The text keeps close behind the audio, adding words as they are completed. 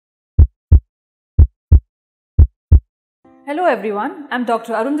Hello everyone, I am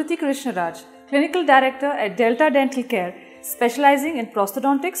Dr. Arundati Krishnaraj, Clinical Director at Delta Dental Care, specializing in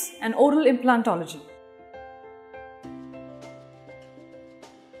prosthodontics and oral implantology.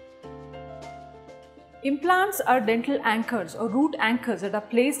 Implants are dental anchors or root anchors that are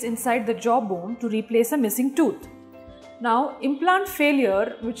placed inside the jawbone to replace a missing tooth. Now, implant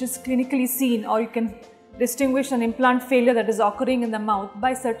failure, which is clinically seen, or you can distinguish an implant failure that is occurring in the mouth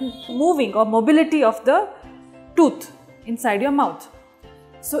by certain moving or mobility of the tooth inside your mouth.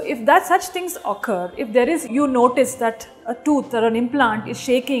 So if such things occur, if you notice that a tooth or an implant is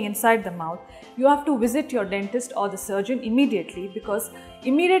shaking inside the mouth, you have to visit your dentist or the surgeon immediately, because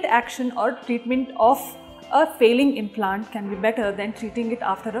immediate action or treatment of a failing implant can be better than treating it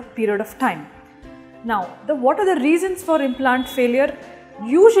after a period of time. Now, what are the reasons for implant failure?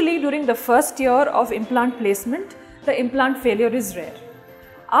 Usually during the first year of implant placement, the implant failure is rare.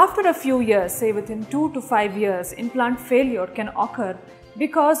 After a few years, say within 2 to 5 years, implant failure can occur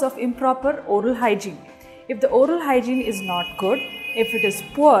because of improper oral hygiene. If the oral hygiene is not good, if it is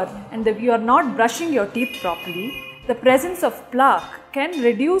poor, and if you are not brushing your teeth properly, the presence of plaque can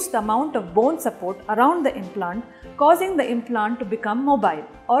reduce the amount of bone support around the implant, causing the implant to become mobile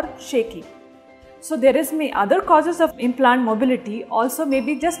or shaky. So there is other causes of implant mobility, also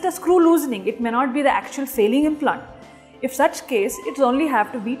maybe just a screw loosening. It may not be the actual failing implant. If such case, it only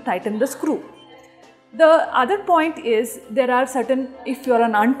have to be tighten the screw. The other point is, there are certain, if you are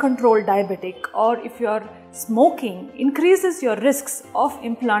an uncontrolled diabetic or if you are smoking, increases your risks of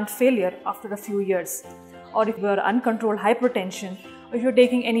implant failure after a few years. Or if you are uncontrolled hypertension, or if you are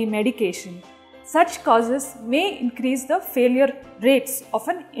taking any medication, such causes may increase the failure rates of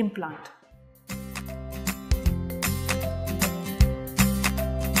an implant.